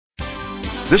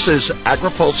This is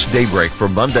AgriPulse Daybreak for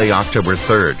Monday, October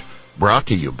 3rd, brought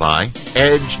to you by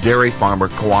Edge Dairy Farmer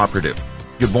Cooperative.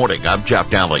 Good morning, I'm Jeff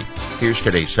Daly. Here's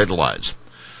today's headlines.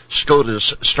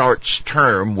 SCOTUS starts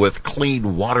term with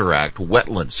Clean Water Act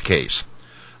wetlands case.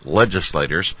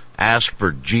 Legislators ask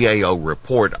for GAO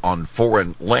report on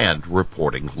foreign land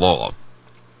reporting law.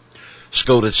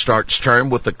 SCOTUS starts term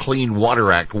with the Clean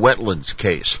Water Act wetlands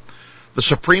case. The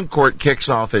Supreme Court kicks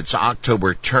off its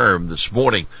October term this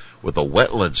morning with a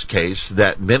wetlands case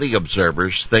that many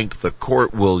observers think the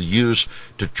court will use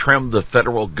to trim the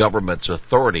federal government's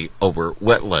authority over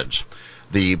wetlands.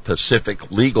 The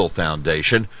Pacific Legal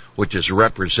Foundation, which is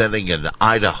representing an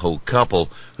Idaho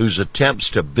couple whose attempts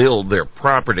to build their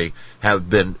property have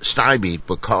been stymied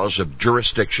because of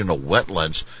jurisdictional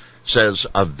wetlands, says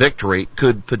a victory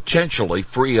could potentially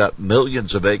free up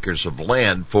millions of acres of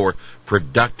land for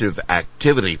productive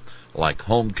activity like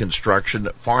home construction,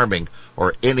 farming,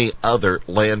 or any other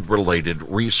land-related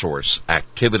resource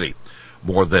activity.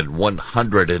 More than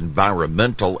 100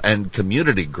 environmental and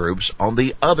community groups on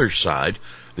the other side,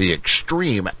 the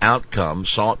extreme outcome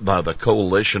sought by the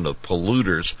coalition of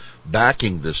polluters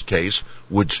backing this case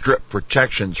would strip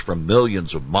protections from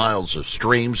millions of miles of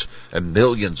streams and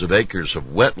millions of acres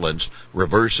of wetlands,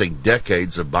 reversing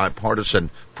decades of bipartisan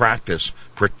practice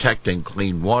protecting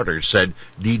clean water, said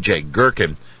DJ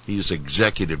Gherkin. He's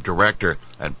executive director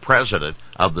and president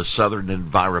of the Southern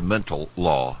Environmental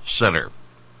Law Center.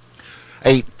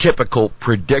 A typical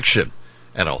prediction.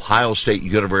 An Ohio State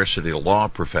University law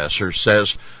professor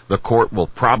says the court will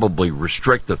probably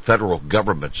restrict the federal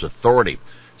government's authority.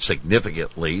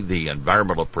 Significantly, the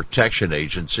Environmental Protection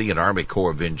Agency and Army Corps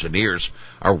of Engineers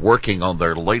are working on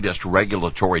their latest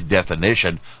regulatory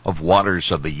definition of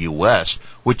waters of the U.S.,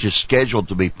 which is scheduled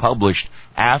to be published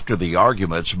after the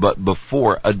arguments but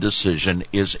before a decision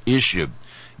is issued.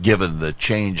 Given the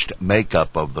changed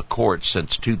makeup of the court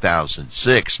since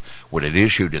 2006, when it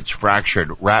issued its fractured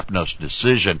Rapnos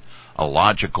decision, a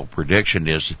logical prediction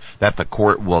is that the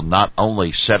court will not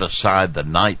only set aside the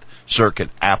Ninth Circuit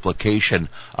application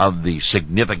of the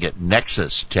significant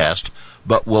nexus test,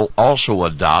 but will also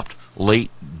adopt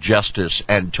late Justice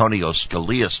Antonio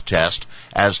Scalia's test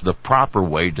as the proper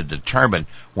way to determine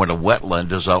when a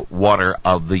wetland is a water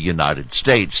of the United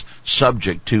States,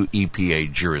 subject to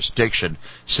EPA jurisdiction,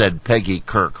 said Peggy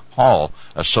Kirk Hall,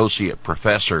 Associate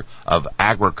Professor of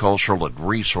Agricultural and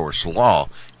Resource Law,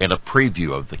 in a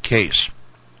preview of the case.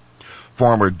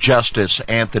 Former Justice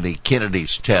Anthony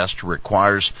Kennedy's test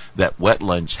requires that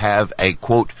wetlands have a,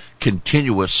 quote,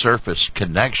 continuous surface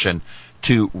connection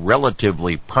to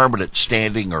relatively permanent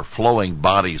standing or flowing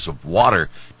bodies of water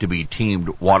to be deemed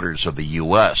waters of the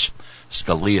U.S.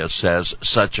 Scalia says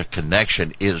such a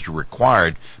connection is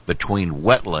required between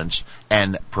wetlands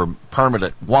and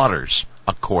permanent waters,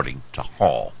 according to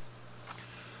Hall.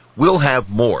 We'll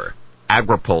have more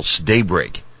AgriPulse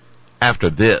Daybreak after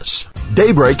this.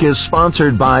 Daybreak is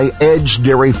sponsored by Edge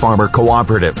Dairy Farmer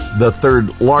Cooperative, the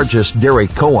third largest dairy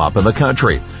co-op in the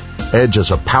country. Edge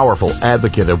is a powerful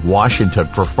advocate of Washington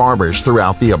for farmers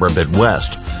throughout the upper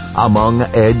Midwest. Among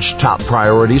Edge's top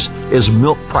priorities is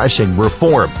milk pricing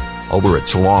reform. Over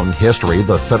its long history,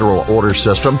 the federal order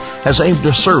system has aimed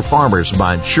to serve farmers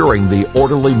by ensuring the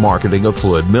orderly marketing of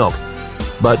fluid milk.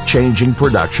 But changing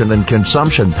production and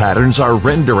consumption patterns are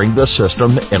rendering the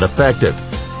system ineffective.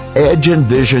 Edge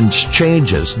envisions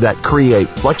changes that create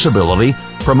flexibility,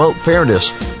 promote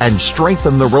fairness, and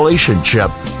strengthen the relationship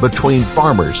between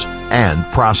farmers and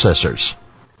processors.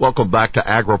 Welcome back to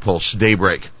AgriPulse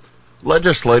Daybreak.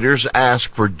 Legislators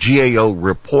ask for GAO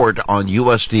report on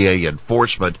USDA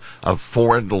enforcement of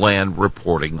foreign land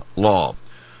reporting law.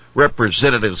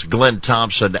 Representatives Glenn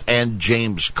Thompson and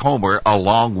James Comer,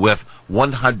 along with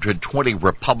 120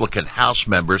 Republican House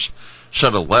members,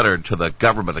 sent a letter to the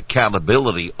Government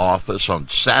Accountability Office on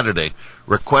Saturday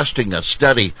requesting a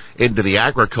study into the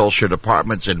Agriculture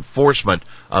Department's enforcement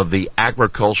of the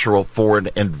Agricultural Foreign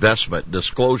Investment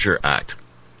Disclosure Act.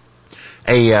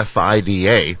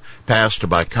 AFIDA, passed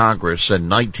by Congress in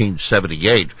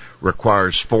 1978,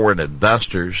 requires foreign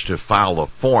investors to file a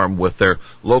form with their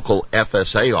local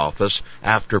FSA office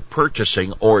after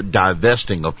purchasing or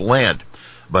divesting of land.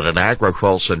 But an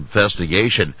AgriPulse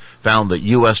investigation found that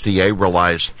USDA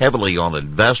relies heavily on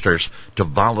investors to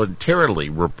voluntarily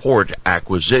report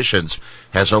acquisitions,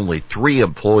 has only 3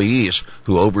 employees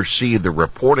who oversee the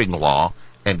reporting law,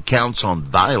 and counts on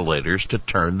violators to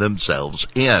turn themselves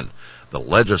in. The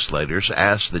legislators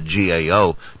asked the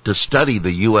GAO to study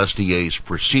the USDA's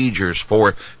procedures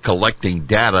for collecting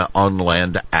data on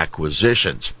land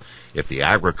acquisitions. If the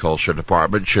Agriculture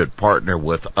Department should partner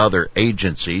with other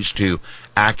agencies to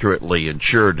accurately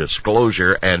ensure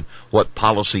disclosure and what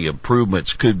policy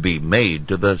improvements could be made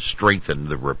to strengthen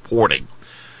the reporting.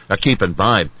 Now keep in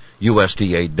mind,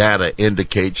 USDA data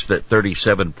indicates that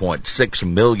 37.6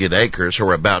 million acres,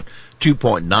 or about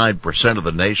 2.9% of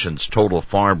the nation's total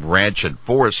farm, ranch, and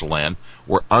forest land,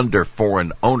 were under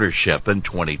foreign ownership in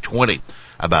 2020.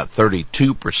 About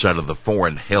 32% of the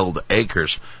foreign-held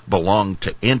acres belong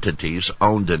to entities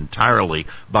owned entirely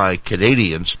by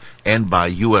Canadians and by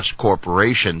U.S.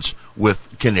 corporations with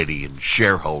Canadian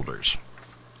shareholders.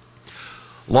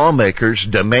 Lawmakers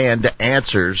demand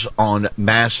answers on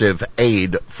massive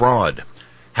aid fraud.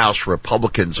 House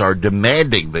Republicans are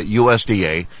demanding that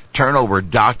USDA turn over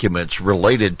documents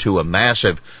related to a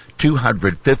massive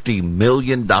 $250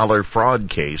 million fraud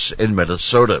case in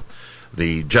Minnesota.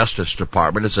 The Justice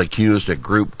Department has accused a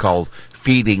group called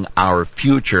Feeding Our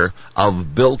Future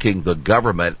of bilking the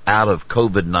government out of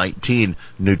COVID-19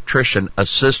 nutrition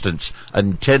assistance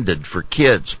intended for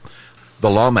kids. The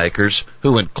lawmakers,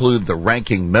 who include the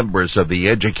ranking members of the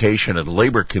Education and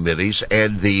Labor Committees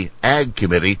and the Ag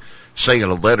Committee, say in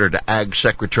a letter to Ag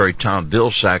Secretary Tom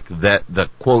Vilsack that the,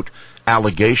 quote,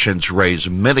 allegations raise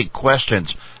many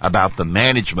questions about the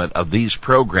management of these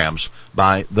programs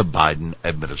by the Biden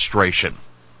administration.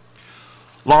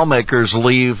 Lawmakers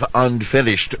leave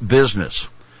unfinished business.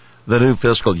 The new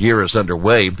fiscal year is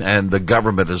underway, and the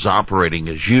government is operating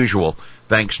as usual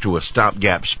thanks to a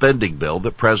stopgap spending bill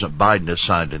that President Biden has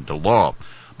signed into law.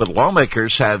 But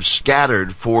lawmakers have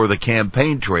scattered for the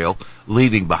campaign trail,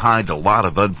 leaving behind a lot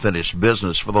of unfinished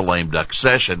business for the lame duck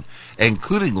session,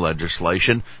 including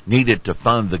legislation needed to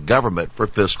fund the government for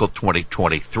fiscal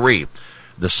 2023.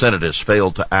 The Senate has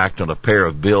failed to act on a pair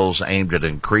of bills aimed at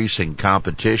increasing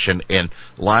competition in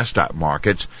livestock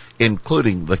markets,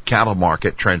 including the Cattle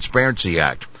Market Transparency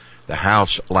Act. The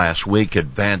House last week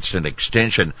advanced an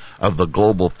extension of the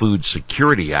Global Food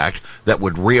Security Act that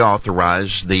would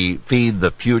reauthorize the Feed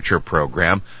the Future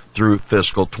program through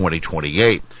fiscal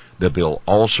 2028. The bill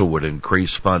also would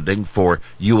increase funding for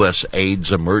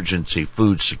USAID's Emergency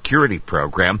Food Security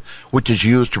Program, which is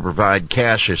used to provide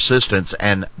cash assistance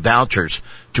and vouchers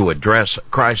to address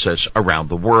crisis around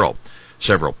the world.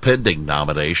 Several pending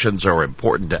nominations are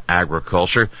important to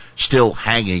agriculture, still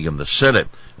hanging in the Senate.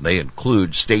 They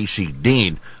include Stacey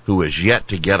Dean, who is yet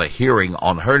to get a hearing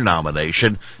on her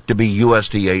nomination to be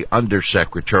USDA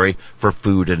Undersecretary for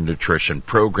Food and Nutrition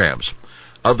Programs.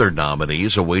 Other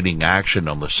nominees awaiting action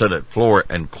on the Senate floor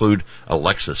include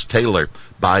Alexis Taylor,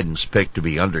 Biden's pick to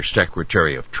be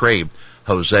Undersecretary of Trade,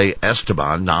 Jose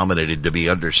Esteban, nominated to be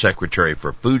Undersecretary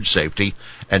for Food Safety,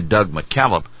 and Doug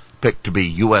McKillop, picked to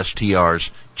be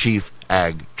USTR's Chief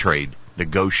Ag Trade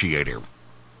Negotiator.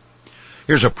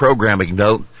 Here's a programming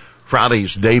note.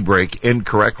 Friday's Daybreak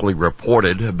incorrectly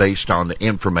reported, based on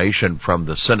information from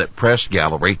the Senate Press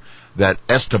Gallery, that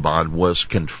Esteban was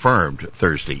confirmed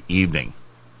Thursday evening.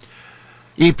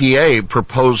 EPA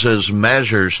proposes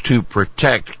measures to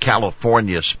protect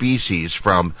California species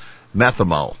from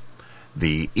methanol.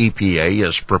 The EPA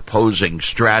is proposing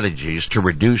strategies to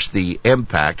reduce the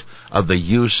impact of the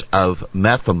use of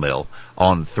methanol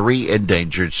on 3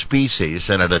 endangered species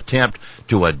in an attempt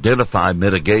to identify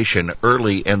mitigation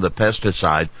early in the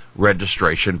pesticide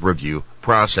registration review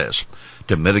process.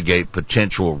 To mitigate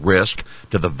potential risk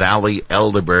to the valley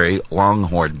elderberry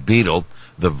longhorn beetle,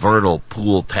 the vernal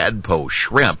pool tadpole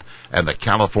shrimp, and the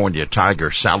California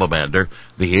tiger salamander,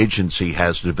 the agency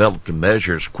has developed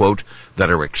measures, quote,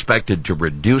 that are expected to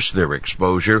reduce their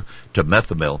exposure to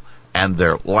methanol and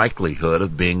their likelihood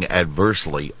of being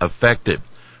adversely affected.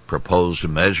 Proposed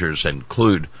measures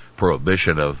include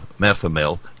prohibition of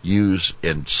methanol use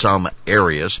in some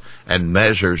areas and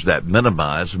measures that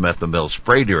minimize methanol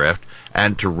spray drift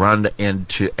and to run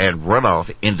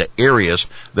off into areas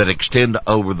that extend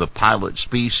over the pilot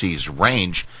species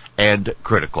range and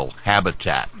critical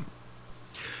habitat.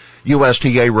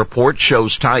 USDA report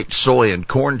shows tight soy and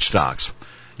corn stocks.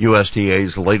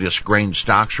 USDA's latest grain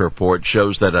stocks report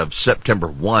shows that of September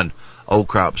 1,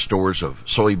 O-crop stores of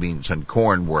soybeans and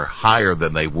corn were higher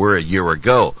than they were a year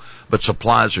ago, but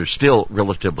supplies are still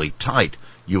relatively tight,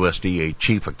 USDA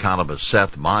Chief Economist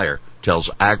Seth Meyer tells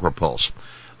AgriPulse.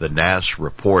 The NASS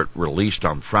report released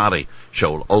on Friday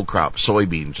showed O-crop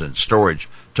soybeans in storage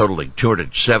totaling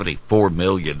 274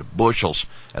 million bushels,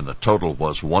 and the total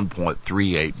was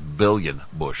 1.38 billion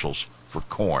bushels for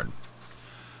corn.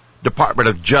 Department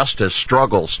of Justice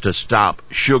struggles to stop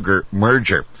sugar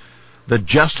merger. The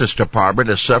Justice Department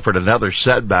has suffered another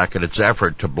setback in its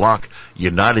effort to block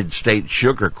United States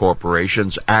Sugar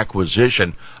Corporation's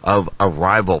acquisition of a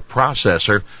rival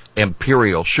processor,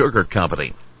 Imperial Sugar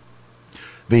Company.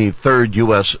 The Third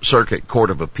U.S. Circuit Court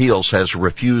of Appeals has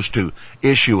refused to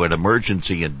issue an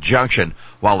emergency injunction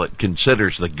while it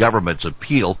considers the government's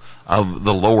appeal of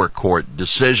the lower court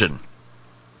decision.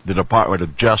 The Department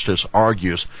of Justice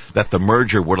argues that the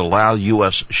merger would allow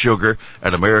U.S. Sugar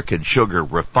and American Sugar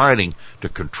Refining to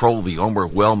control the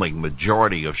overwhelming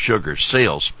majority of sugar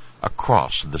sales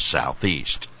across the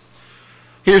Southeast.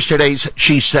 Here's today's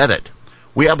She Said It.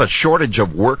 We have a shortage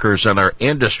of workers in our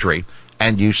industry,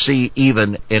 and you see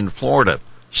even in Florida,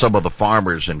 some of the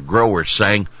farmers and growers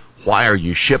saying, "Why are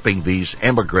you shipping these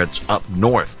immigrants up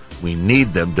north? We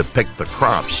need them to pick the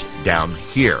crops down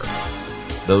here."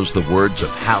 Those the words of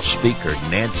House Speaker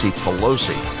Nancy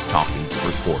Pelosi talking to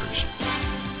reporters.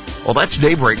 Well, that's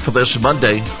Daybreak for this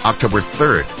Monday, October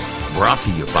 3rd, brought to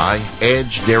you by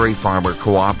Edge Dairy Farmer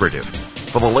Cooperative.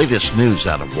 For the latest news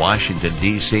out of Washington,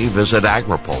 D.C., visit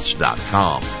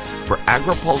agripulse.com. For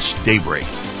AgriPulse Daybreak,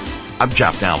 I'm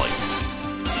Jeff Nally.